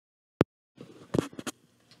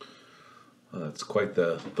It's quite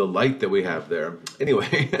the light that we have there.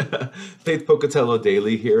 Anyway, Faith Pocatello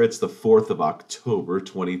Daily here. It's the 4th of October,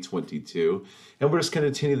 2022. And we're just going to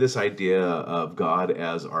continue this idea of God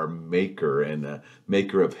as our maker and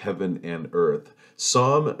maker of heaven and earth.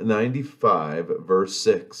 Psalm 95, verse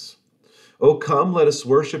 6. O come, let us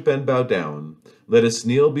worship and bow down. Let us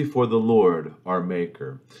kneel before the Lord, our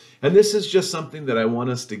maker. And this is just something that I want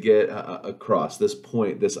us to get across, this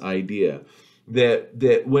point, this idea,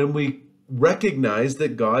 that when we recognize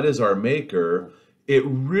that God is our maker, it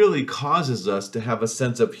really causes us to have a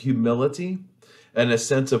sense of humility and a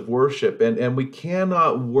sense of worship. And we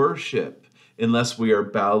cannot worship unless we are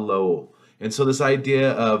bow low. And so this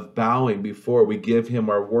idea of bowing before we give him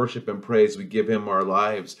our worship and praise, we give him our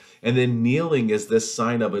lives. And then kneeling is this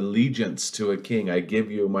sign of allegiance to a king. I give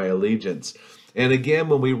you my allegiance. And again,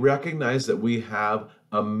 when we recognize that we have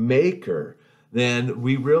a maker, then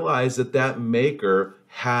we realize that that maker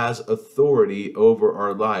has authority over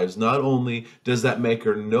our lives. Not only does that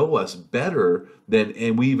maker know us better than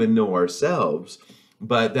and we even know ourselves,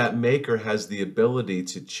 but that maker has the ability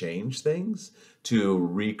to change things, to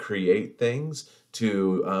recreate things,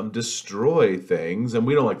 to destroy things. And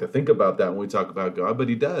we don't like to think about that when we talk about God, but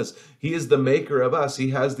he does. He is the maker of us. He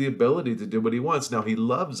has the ability to do what he wants. Now, he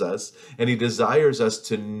loves us and he desires us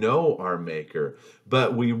to know our maker.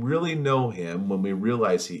 But we really know him when we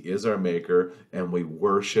realize he is our maker and we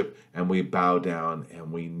worship and we bow down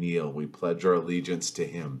and we kneel. We pledge our allegiance to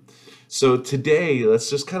him. So today, let's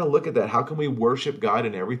just kind of look at that. How can we worship God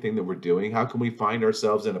in everything that we're doing? How can we find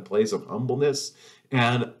ourselves in a place of humbleness?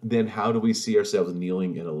 And then how do we see ourselves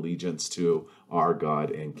kneeling in allegiance to our God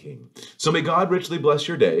and King? So may God richly bless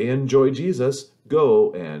your day. Enjoy Jesus.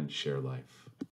 Go and share life.